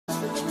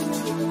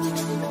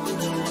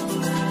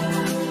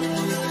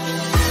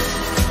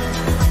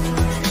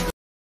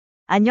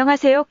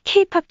안녕하세요.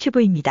 K-팝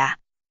튜브입니다.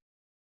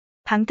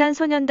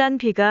 방탄소년단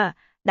B가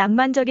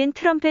낭만적인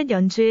트럼펫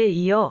연주에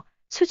이어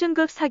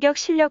수준급 사격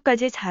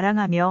실력까지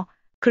자랑하며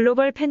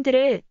글로벌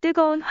팬들의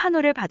뜨거운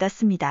환호를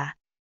받았습니다.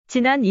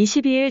 지난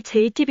 22일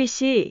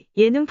JTBC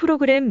예능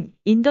프로그램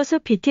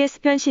인더숲 BTS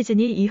편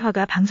시즌이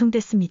 2화가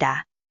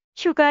방송됐습니다.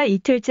 휴가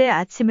이틀째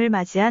아침을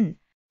맞이한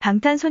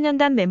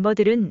방탄소년단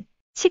멤버들은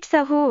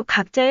식사 후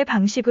각자의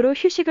방식으로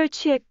휴식을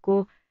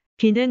취했고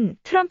B는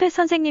트럼펫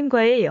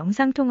선생님과의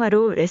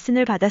영상통화로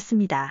레슨을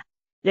받았습니다.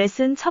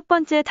 레슨 첫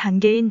번째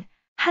단계인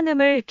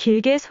한음을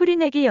길게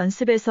소리내기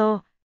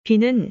연습에서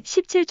B는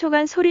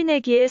 17초간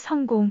소리내기에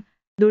성공,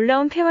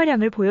 놀라운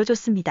폐활량을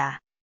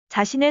보여줬습니다.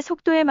 자신의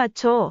속도에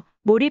맞춰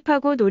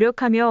몰입하고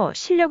노력하며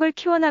실력을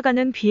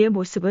키워나가는 B의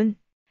모습은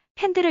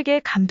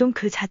팬들에게 감동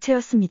그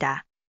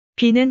자체였습니다.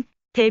 B는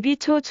데뷔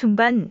초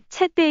중반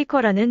챗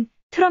베이커라는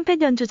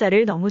트럼펫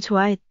연주자를 너무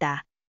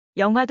좋아했다.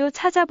 영화도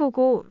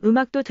찾아보고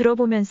음악도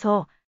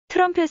들어보면서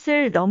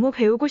트럼펫을 너무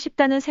배우고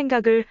싶다는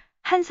생각을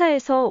한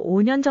 4에서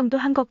 5년 정도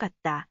한 것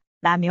같다.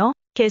 라며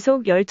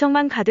계속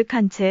열정만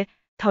가득한 채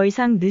더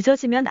이상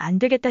늦어지면 안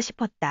되겠다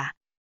싶었다.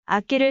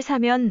 악기를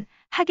사면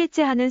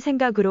하겠지 하는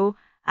생각으로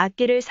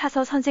악기를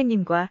사서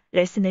선생님과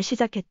레슨을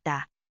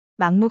시작했다.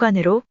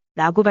 막무가내로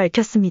라고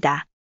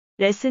밝혔습니다.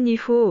 레슨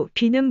이후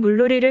B는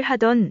물놀이를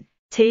하던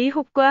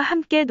제이홉과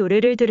함께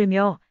노래를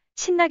들으며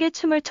신나게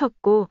춤을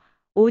췄고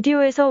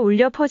오디오에서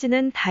울려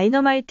퍼지는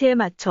다이너마이트에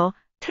맞춰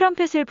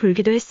트럼펫을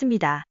불기도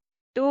했습니다.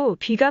 또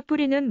비가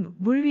뿌리는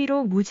물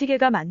위로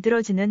무지개가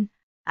만들어지는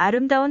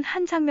아름다운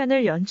한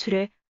장면을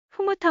연출해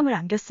흐뭇함을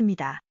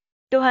안겼습니다.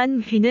 또한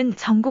B는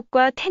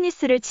정국과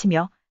테니스를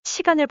치며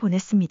시간을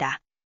보냈습니다.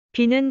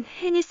 B는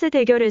테니스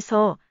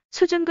대결에서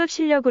수준급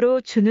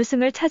실력으로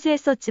준우승을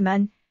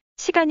차지했었지만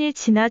시간이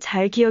지나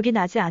잘 기억이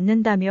나지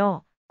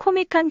않는다며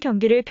코믹한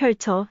경기를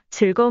펼쳐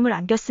즐거움을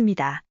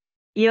안겼습니다.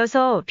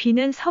 이어서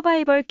B는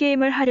서바이벌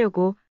게임을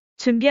하려고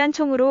준비한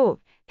총으로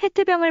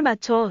페트병을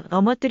맞춰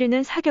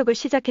넘어뜨리는 사격을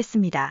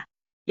시작했습니다.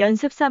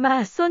 연습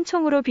삼아 쏜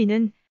총으로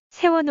B는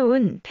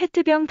세워놓은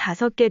페트병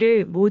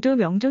 5개를 모두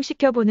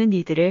명중시켜보는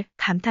이들을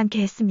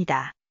감탄케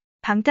했습니다.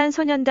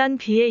 방탄소년단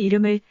B의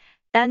이름을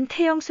딴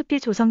태영숲이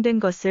조성된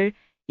것을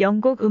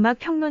영국 음악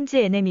평론지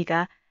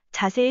NME가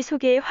자세히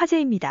소개해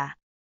화제입니다.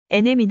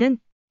 NME는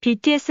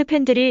BTS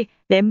팬들이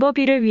멤버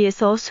B를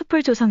위해서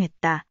숲을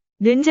조성했다.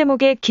 는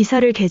제목의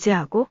기사를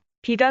게재하고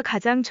B가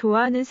가장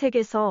좋아하는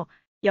색에서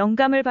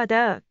영감을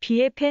받아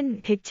B의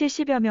팬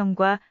 170여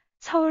명과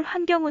서울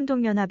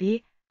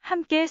환경운동연합이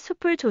함께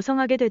숲을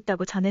조성하게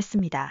됐다고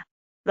전했습니다.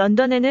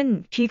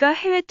 런던에는 B가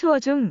해외 투어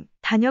중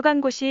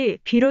다녀간 곳이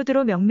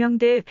B로드로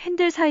명명돼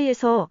팬들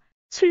사이에서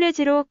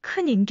순례지로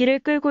큰 인기를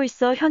끌고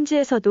있어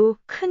현지에서도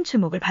큰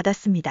주목을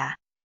받았습니다.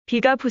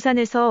 B가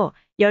부산에서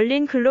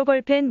열린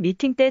글로벌 팬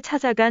미팅 때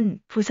찾아간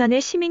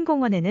부산의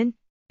시민공원에는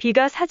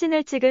B가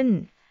사진을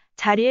찍은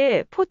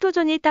자리에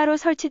포토존이 따로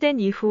설치된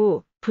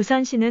이후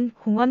부산시는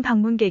공원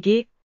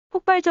방문객이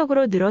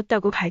폭발적으로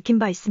늘었다고 밝힌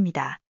바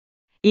있습니다.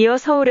 이어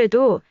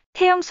서울에도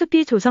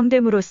태영숲이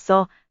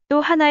조성됨으로써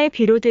또 하나의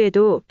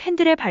B로드에도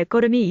팬들의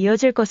발걸음이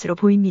이어질 것으로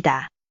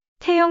보입니다.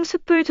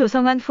 태영숲을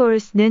조성한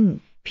폴스는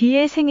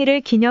B의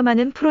생일을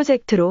기념하는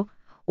프로젝트로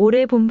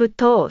올해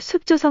봄부터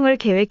숲 조성을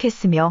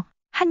계획했으며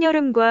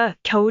한여름과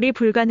겨울이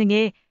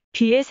불가능해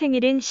B의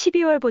생일인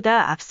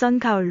 12월보다 앞선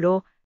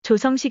가을로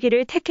조성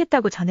시기를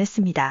택했다고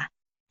전했습니다.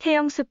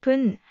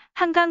 태영숲은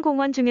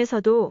한강공원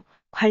중에서도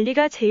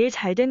관리가 제일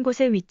잘 된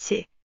곳에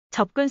위치,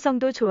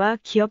 접근성도 좋아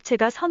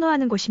기업체가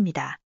선호하는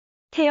곳입니다.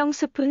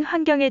 태영숲은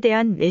환경에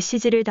대한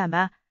메시지를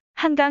담아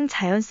한강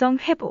자연성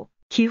회복,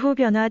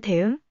 기후변화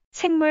대응,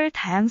 생물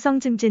다양성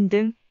증진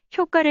등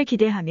효과를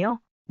기대하며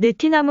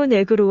느티나무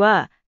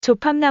 4그루와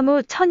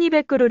조팝나무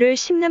 1200그루를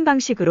심는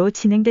방식으로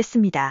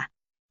진행됐습니다.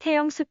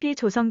 태영숲이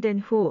조성된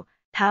후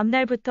다음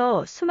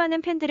날부터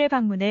수많은 팬들의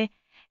방문에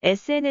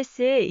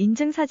SNS에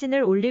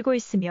인증사진을 올리고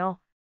있으며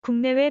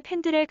국내외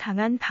팬들의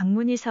강한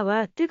방문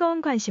의사와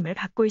뜨거운 관심을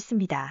받고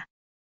있습니다.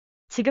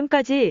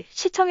 지금까지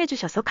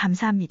시청해주셔서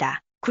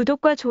감사합니다.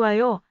 구독과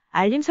좋아요,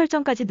 알림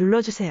설정까지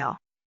눌러주세요.